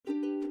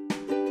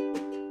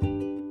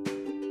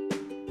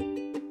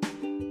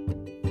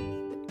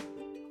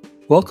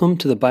Welcome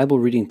to the Bible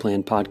Reading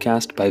Plan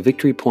podcast by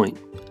Victory Point.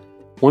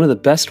 One of the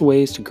best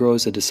ways to grow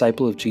as a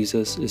disciple of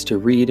Jesus is to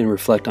read and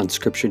reflect on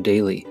Scripture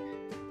daily.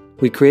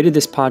 We created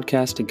this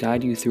podcast to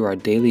guide you through our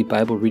daily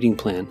Bible reading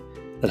plan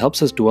that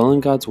helps us dwell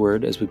in God's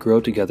Word as we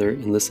grow together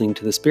in listening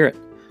to the Spirit.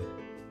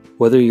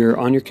 Whether you're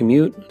on your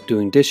commute,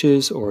 doing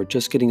dishes, or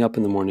just getting up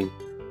in the morning,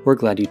 we're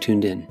glad you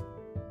tuned in.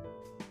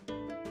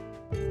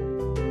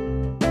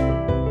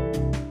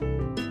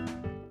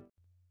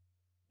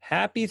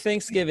 Happy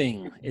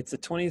Thanksgiving. It's the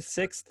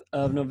 26th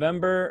of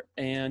November,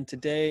 and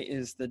today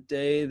is the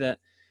day that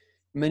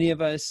many of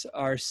us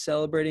are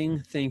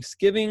celebrating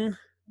Thanksgiving.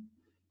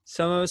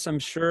 Some of us, I'm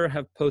sure,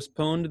 have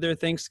postponed their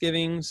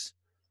Thanksgivings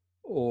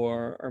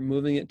or are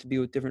moving it to be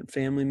with different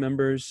family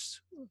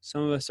members.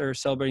 Some of us are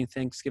celebrating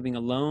Thanksgiving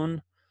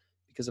alone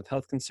because of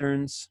health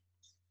concerns.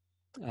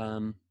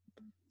 Some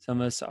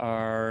of us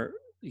are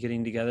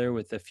getting together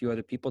with a few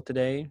other people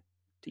today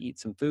to eat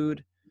some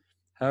food.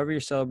 However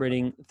you're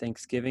celebrating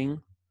Thanksgiving,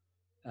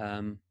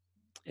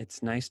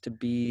 it's nice to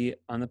be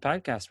on the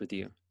podcast with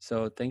you.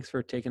 So thanks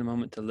for taking a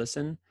moment to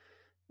listen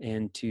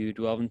and to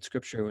dwell in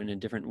Scripture in a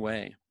different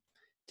way.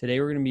 Today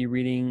we're going to be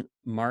reading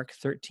Mark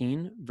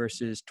 13,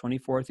 verses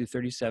 24 through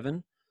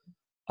 37.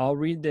 I'll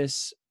read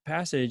this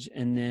passage,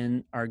 and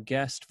then our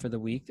guest for the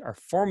week, our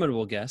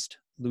formidable guest,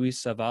 Luis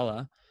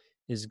Zavala,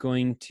 is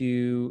going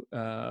to,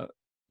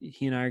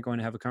 he and I are going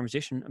to have a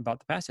conversation about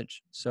the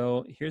passage.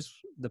 So here's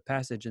the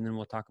passage, and then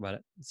we'll talk about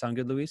it. Sound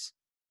good, Luis?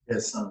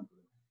 Yes, sound good.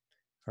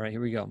 All right,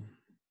 here we go.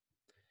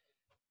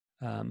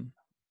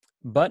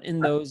 But in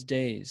those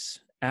days,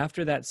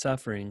 after that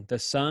suffering, the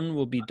sun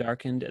will be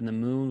darkened and the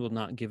moon will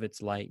not give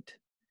its light.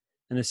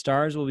 And the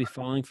stars will be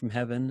falling from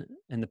heaven,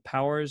 and the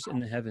powers in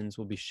the heavens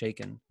will be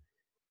shaken.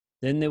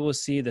 Then they will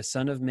see the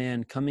Son of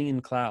Man coming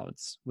in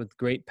clouds with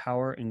great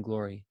power and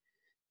glory.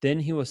 Then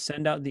he will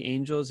send out the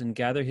angels and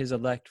gather his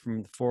elect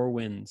from the four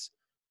winds,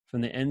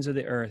 from the ends of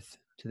the earth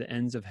to the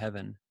ends of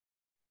heaven.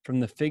 From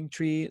the fig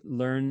tree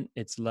learn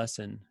its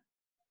lesson.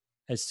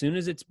 As soon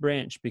as its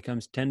branch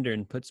becomes tender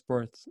and puts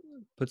forth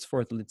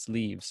its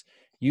leaves,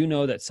 you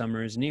know that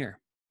summer is near.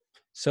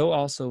 So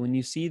also, when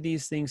you see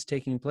these things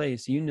taking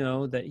place, you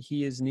know that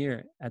he is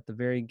near at the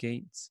very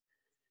gates.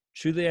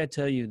 Truly I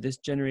tell you, this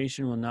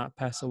generation will not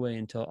pass away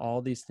until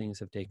all these things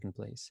have taken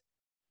place.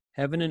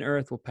 Heaven and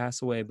earth will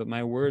pass away, but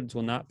my words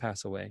will not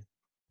pass away.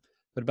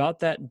 But about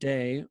that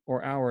day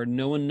or hour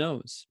no one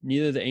knows,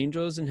 neither the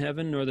angels in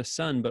heaven nor the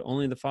Son, but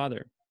only the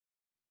Father.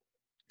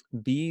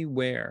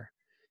 Beware,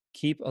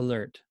 keep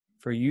alert,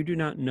 for you do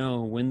not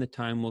know when the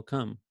time will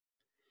come.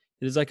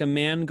 It is like a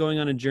man going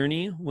on a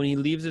journey. When he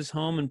leaves his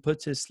home and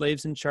puts his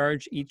slaves in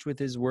charge, each with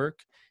his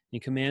work, he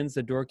commands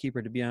the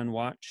doorkeeper to be on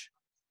watch.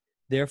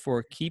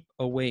 Therefore, keep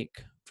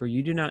awake, for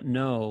you do not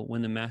know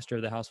when the master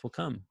of the house will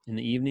come, in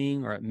the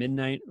evening, or at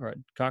midnight, or at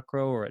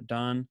cockcrow, or at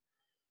dawn,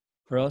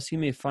 or else he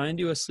may find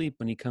you asleep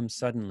when he comes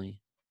suddenly.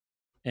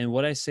 And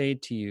what I say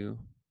to you,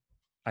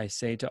 I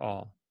say to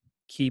all,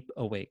 keep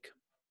awake.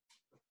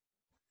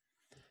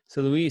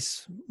 So,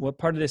 Luis, what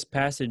part of this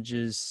passage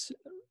is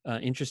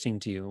interesting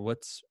to you?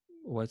 What's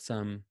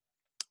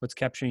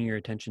capturing your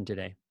attention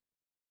today?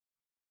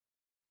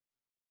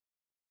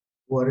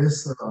 What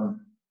is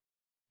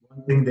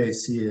one thing they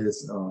see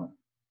is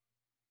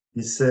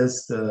he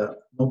says that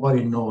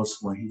nobody knows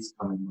when he's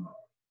coming up,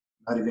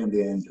 not even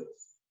the angels.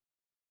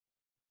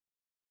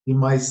 He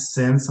might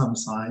send some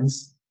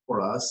signs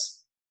for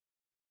us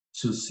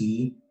to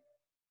see,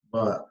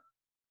 but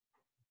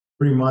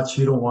pretty much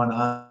he don't want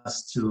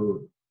us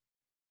to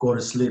go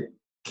to sleep,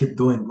 keep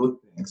doing good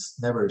things,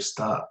 never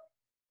stop.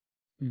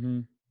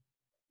 Mm-hmm.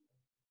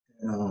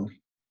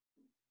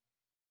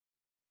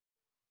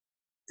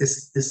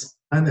 It's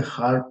kind of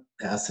hard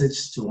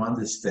passage to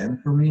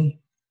understand for me.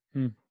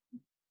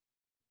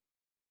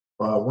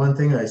 But one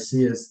thing I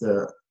see is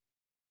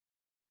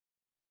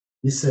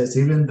he says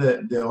even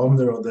the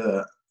owner of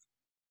the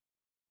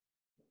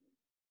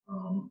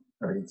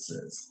it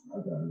says I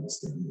gotta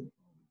understand it.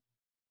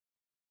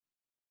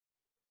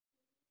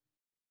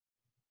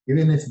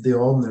 Even if the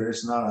owner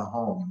is not at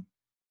home,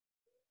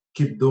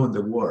 keep doing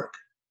the work.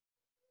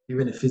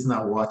 Even if he's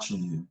not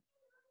watching you,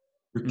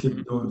 you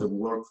keep doing the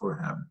work for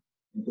him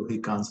until he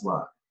comes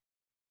back.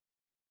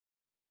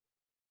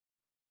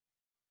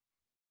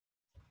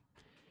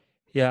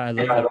 Yeah, I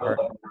love that part.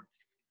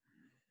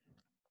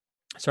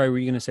 Sorry, were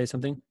you going to say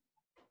something?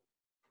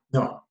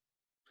 No.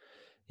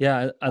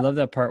 Yeah, I love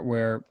that part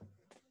where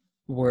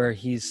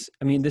he's,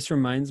 I mean, this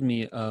reminds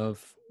me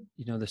of,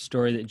 the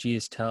story that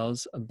Jesus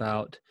tells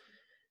about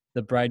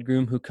the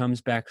bridegroom who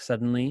comes back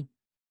suddenly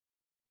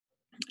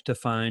to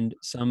find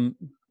some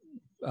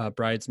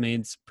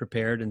bridesmaids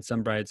prepared and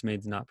some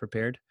bridesmaids not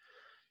prepared.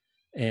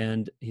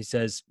 And he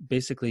says,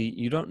 basically,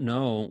 you don't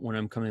know when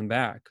I'm coming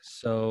back.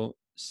 So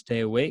stay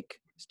awake,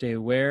 stay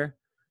aware,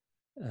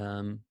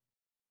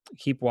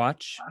 keep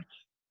watch,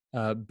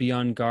 be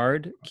on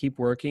guard, keep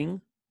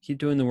working, keep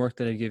doing the work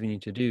that I've given you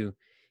to do.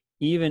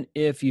 Even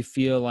if you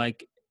feel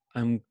like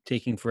I'm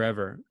taking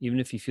forever,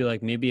 even if you feel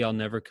like maybe I'll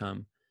never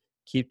come,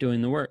 keep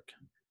doing the work.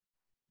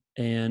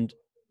 And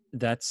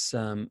that's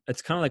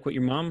it's kind of like what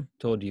your mom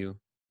told you,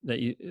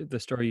 the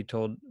story you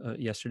told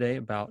yesterday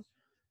about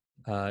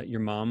your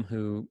mom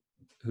who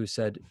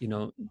said,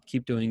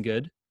 keep doing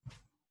good,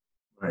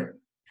 Right.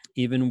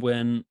 even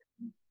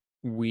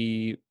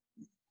we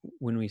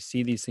when we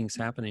see these things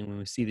happening, when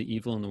we see the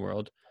evil in the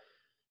world.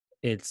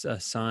 It's a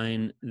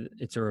sign,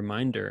 it's a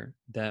reminder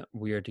that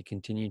we are to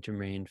continue to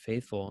remain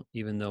faithful,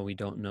 even though we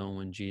don't know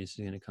when Jesus is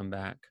going to come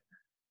back.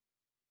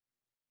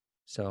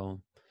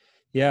 So,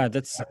 yeah,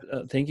 that's,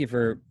 thank you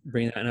for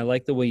bringing that. And I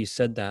like the way you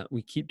said that.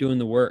 We keep doing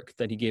the work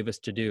that he gave us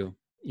to do,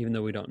 even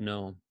though we don't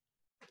know.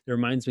 It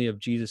reminds me of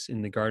Jesus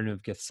in the Garden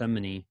of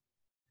Gethsemane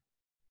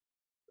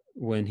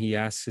when he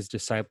asks his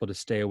disciple to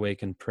stay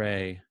awake and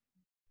pray,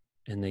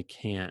 and they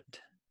can't.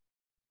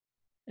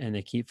 And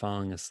they keep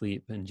falling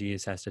asleep, and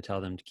Jesus has to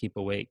tell them to keep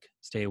awake,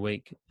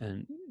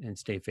 and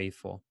stay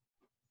faithful.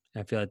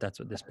 I feel like that's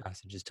what this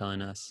passage is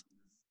telling us.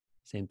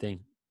 Same thing.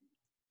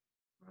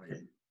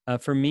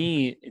 Right. For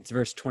me, it's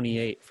verse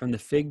 28. From the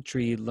fig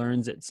tree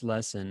learns its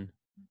lesson.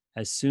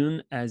 As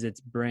soon as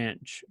its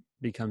branch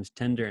becomes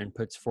tender and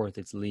puts forth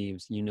its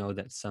leaves, you know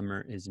that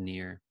summer is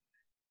near.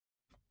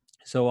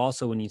 So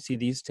also when you see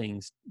these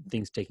things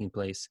taking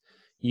place,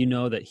 you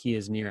know that he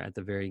is near at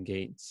the very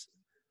gates.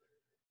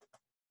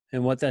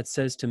 And what that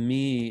says to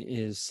me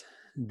is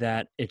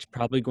that it's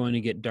probably going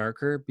to get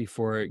darker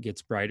before it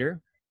gets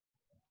brighter.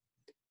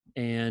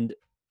 And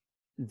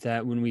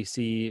that when we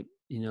see,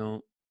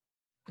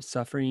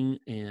 suffering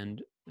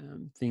and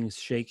things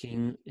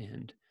shaking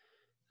and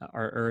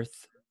our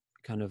earth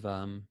kind of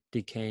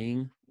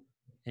decaying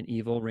and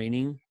evil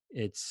reigning,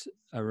 it's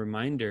a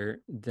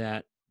reminder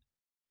that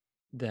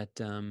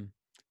the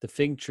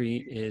fig tree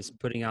is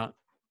putting out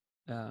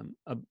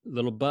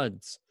little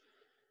buds,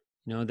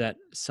 that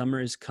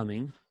summer is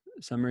coming,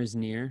 summer is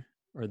near,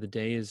 or the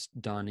day is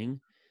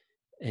dawning,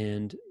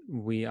 and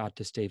we ought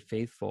to stay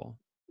faithful.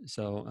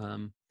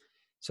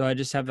 So I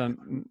just have a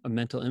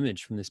mental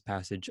image from this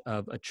passage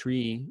of a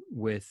tree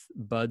with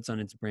buds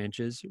on its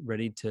branches,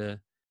 ready to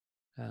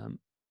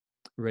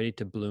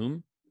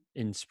bloom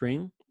in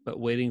spring, but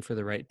waiting for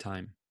the right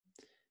time.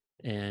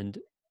 And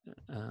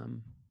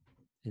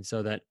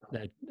so that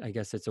I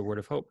guess it's a word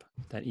of hope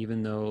that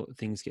even though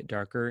things get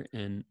darker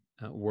and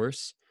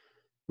worse,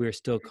 we are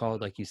still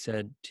called, like you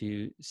said,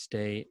 to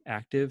stay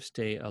active,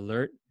 stay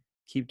alert,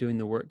 keep doing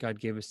the work God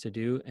gave us to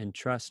do, and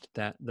trust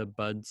that the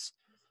buds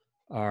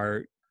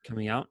are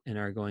coming out and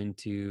are going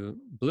to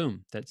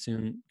bloom, that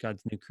soon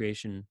God's new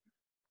creation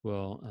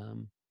will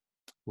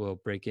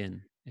break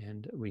in,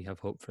 and we have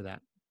hope for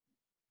that.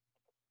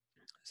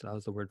 So that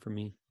was the word for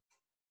me.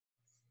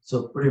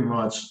 So pretty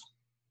much,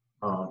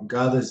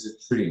 God is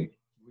the tree,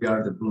 we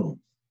are the bloom,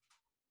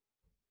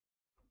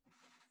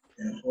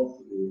 and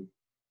hopefully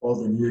all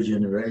the new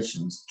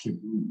generations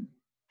keep blooming.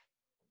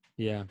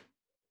 Yeah.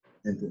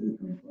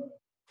 And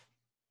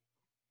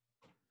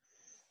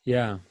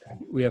Yeah,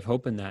 we have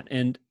hope in that,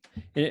 and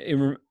it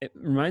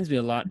reminds me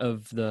a lot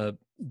of the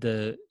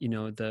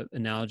the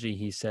analogy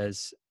he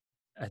says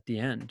at the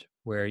end,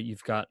 where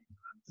you've got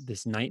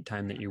this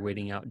nighttime that you're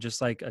waiting out,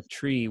 just like a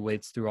tree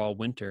waits through all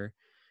winter,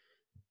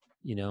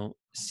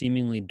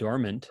 seemingly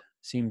dormant.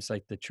 Seems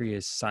like the tree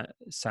is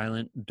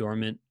silent,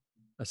 dormant,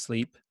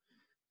 asleep.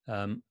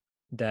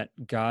 That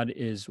God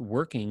is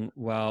working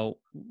while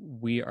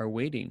we are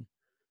waiting.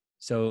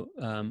 So,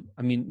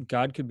 I mean,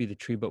 God could be the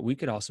tree, but we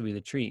could also be the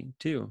tree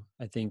too.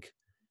 I think,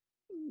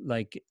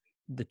 like,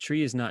 the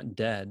tree is not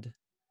dead.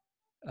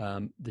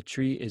 The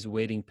tree is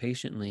waiting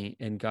patiently,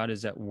 and God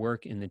is at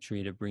work in the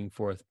tree to bring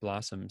forth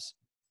blossoms,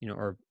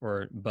 or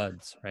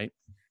buds, right?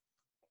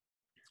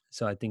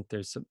 So I think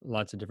there's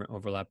lots of different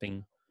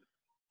overlapping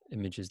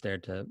images there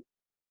to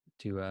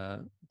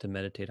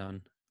meditate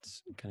on.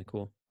 It's kind of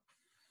cool.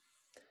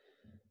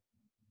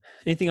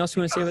 Anything else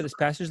you want to say about this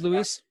passage,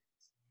 Luis?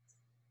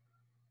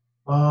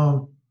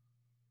 One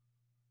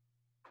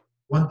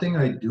thing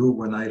I do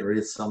when I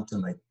read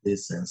something like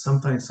this, and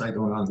sometimes I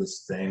don't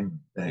understand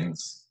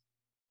things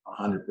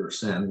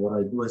 100%. What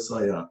I do is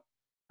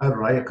I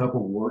write a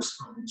couple words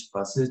from each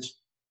passage,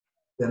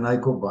 then I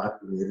go back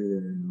to it,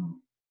 and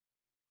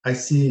I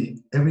see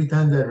every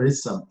time that I read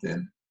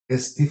something,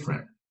 it's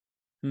different.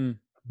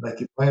 Like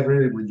if I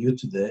read it with you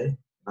today,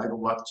 I go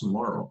back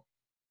tomorrow,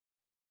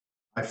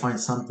 I find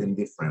something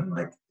different.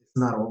 Like it's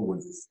not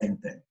always the same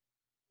thing.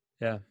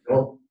 Yeah.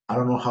 Well, I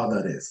don't know how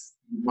that is.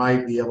 You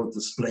might be able to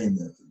explain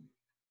that to me.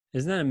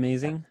 Isn't that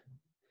amazing?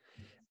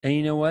 And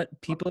you know what?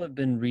 People have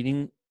been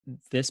reading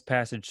this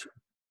passage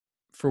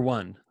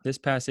for this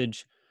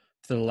passage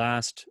for the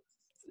last,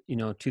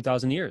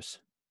 2,000 years.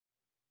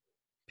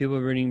 People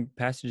are reading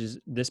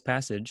this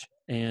passage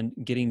and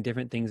getting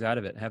different things out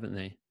of it, haven't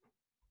they?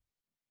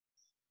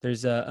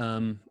 There's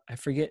I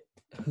forget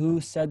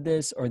who said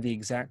this or the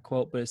exact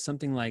quote, but it's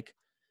something like,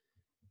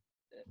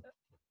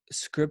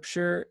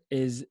 Scripture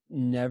is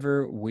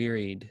never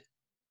wearied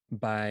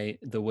by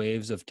the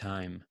waves of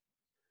time.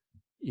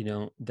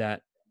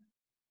 That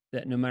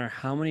no matter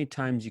how many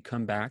times you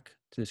come back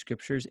to the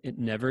Scriptures, it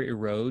never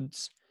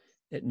erodes,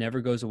 It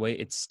never goes away.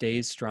 It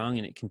stays strong,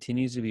 and it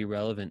continues to be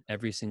relevant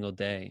every single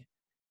day.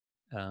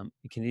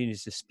 It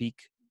continues to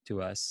speak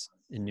to us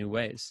in new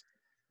ways.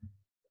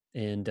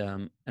 And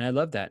I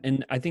love that.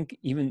 And I think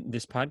even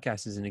this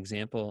podcast is an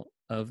example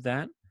of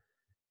that.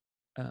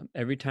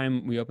 Every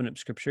time we open up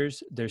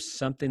scriptures, there's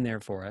something there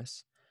for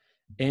us.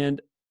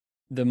 And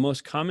the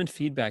most common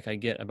feedback I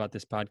get about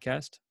this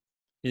podcast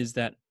is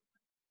that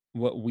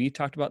what we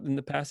talked about in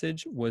the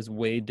passage was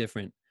way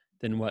different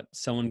than what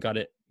someone got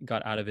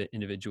out of it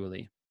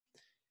individually.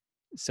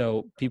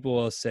 So people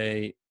will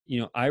say,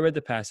 I read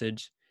the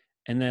passage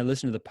and then I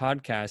listened to the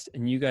podcast,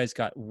 and you guys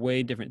got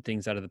way different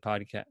things out of the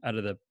podcast, out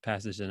of the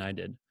passage than I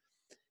did.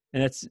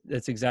 And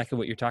that's exactly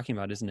what you're talking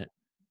about, isn't it?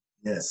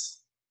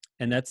 Yes.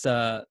 And that's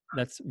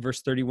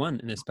verse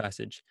 31 in this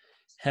passage.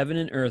 Heaven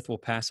and earth will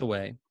pass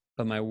away,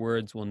 but my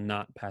words will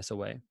not pass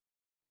away.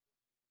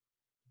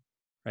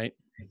 Right?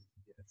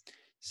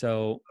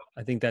 So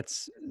I think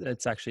that's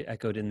actually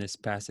echoed in this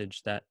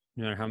passage, that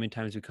no matter how many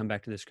times we come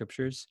back to the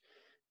scriptures,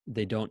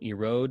 they don't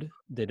erode,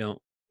 they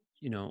don't,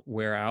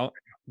 wear out,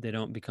 they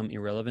don't become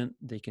irrelevant.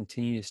 They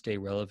continue to stay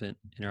relevant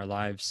in our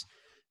lives.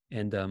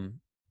 And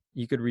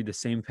you could read the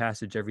same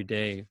passage every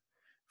day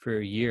for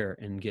a year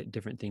and get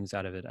different things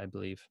out of it, I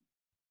believe.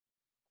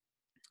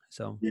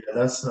 So yeah,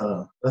 that's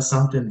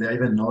something that I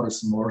even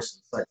noticed more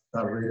since I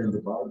started reading the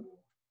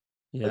Bible.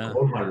 yeah, like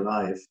all my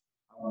life,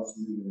 I was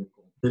living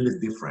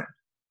completely different,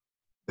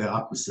 the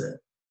opposite.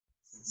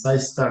 Since I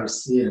started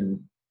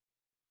seeing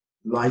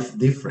life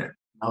different,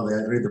 now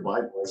that I read the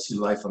Bible, I see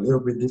life a little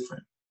bit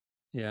different.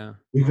 yeah.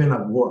 Even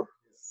at work,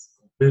 it's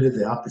completely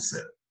the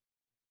opposite.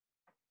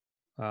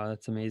 Wow,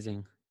 that's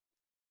amazing.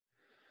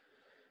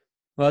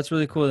 Well, that's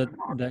really cool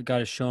that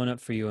God is showing up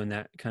for you in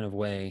that kind of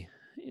way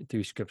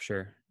through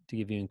scripture to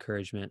give you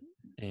encouragement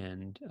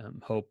and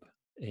hope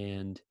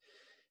and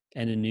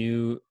a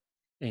new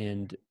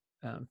and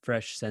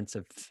fresh sense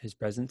of his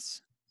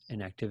presence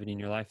and activity in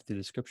your life through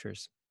the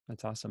scriptures.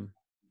 That's awesome.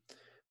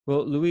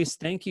 Well, Luis,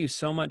 thank you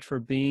so much for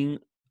being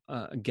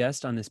a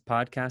guest on this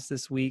podcast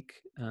this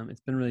week.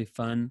 It's been really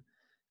fun.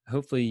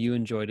 Hopefully you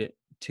enjoyed it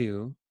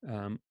too.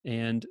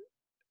 And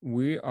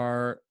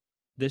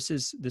this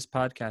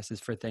podcast is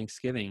for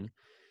Thanksgiving.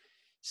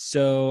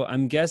 So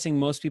I'm guessing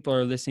most people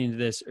are listening to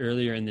this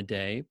earlier in the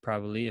day,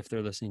 probably, if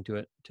they're listening to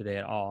it today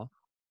at all.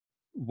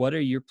 What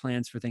are your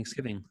plans for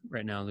Thanksgiving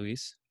right now,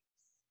 Luis?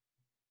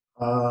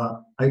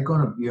 I'm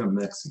going to be in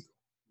Mexico.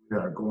 We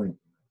are going.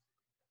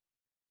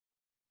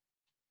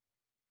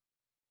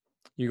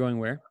 You're going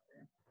where?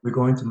 We're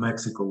going to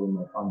Mexico with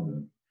my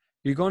family.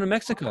 You're going to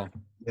Mexico?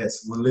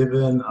 Yes, we leave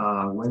in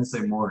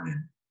Wednesday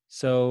morning.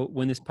 So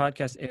when this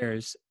podcast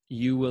airs,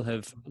 you will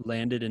have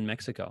landed in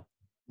Mexico.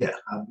 Yeah,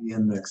 I'll be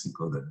in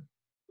Mexico then.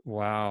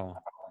 Wow.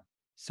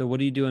 So what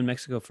do you do in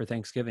Mexico for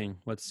Thanksgiving?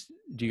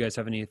 Do you guys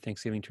have any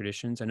Thanksgiving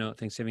traditions? I know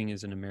Thanksgiving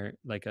is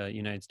like a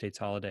United States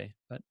holiday,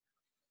 but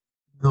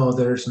no,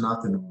 there's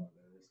nothing.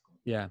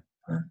 Yeah.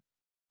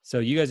 So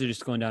you guys are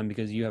just going down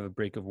because you have a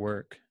break of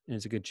work, and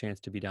it's a good chance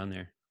to be down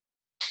there.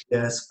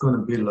 Yeah, it's going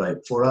to be like,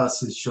 for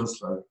us, it's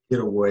just like get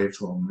away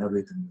from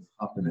everything that's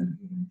happening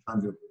in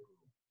Andhra.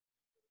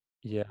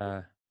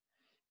 Yeah.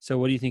 So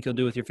what do you think you'll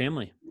do with your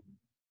family?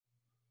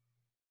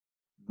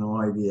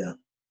 No idea.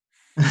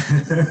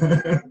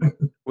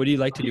 What do you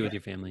like to do with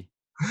your family?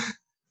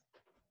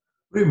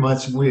 Pretty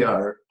much we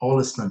are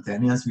all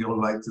spontaneous. We all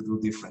like to do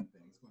different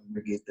things when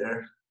we get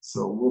there.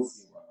 So we'll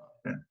see what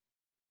happens.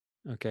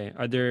 Okay.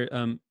 Are there,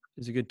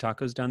 is it good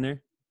tacos down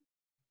there?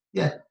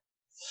 Yeah.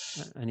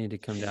 I need to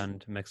come down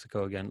to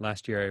Mexico again.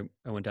 Last year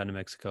I went down to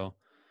Mexico,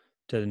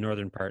 to the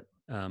northern part.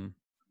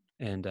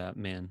 And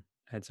man,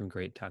 I had some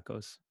great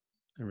tacos.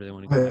 I really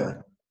want to go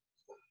back.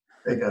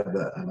 I got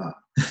that.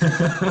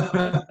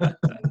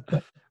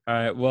 All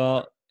right.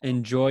 Well,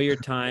 enjoy your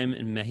time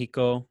in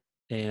Mexico,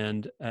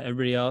 and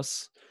everybody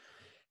else,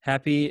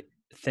 happy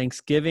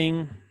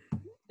Thanksgiving.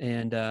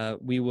 And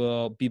we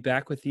will be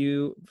back with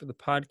you for the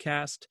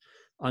podcast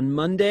on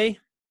Monday.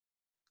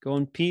 Go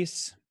in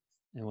peace,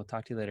 and we'll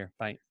talk to you later.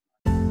 Bye.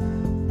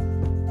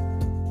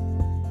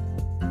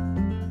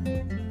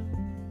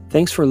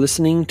 Thanks for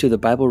listening to the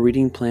Bible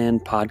Reading Plan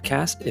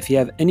podcast. If you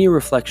have any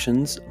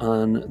reflections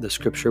on the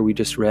scripture we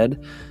just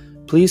read,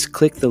 please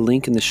click the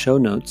link in the show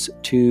notes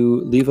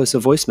to leave us a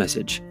voice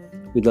message.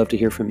 We'd love to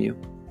hear from you.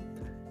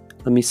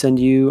 Let me send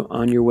you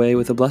on your way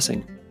with a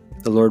blessing.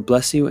 The Lord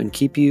bless you and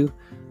keep you.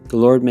 The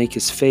Lord make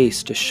his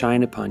face to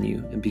shine upon you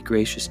and be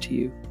gracious to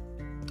you.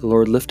 The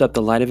Lord lift up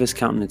the light of his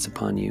countenance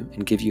upon you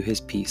and give you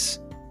his peace.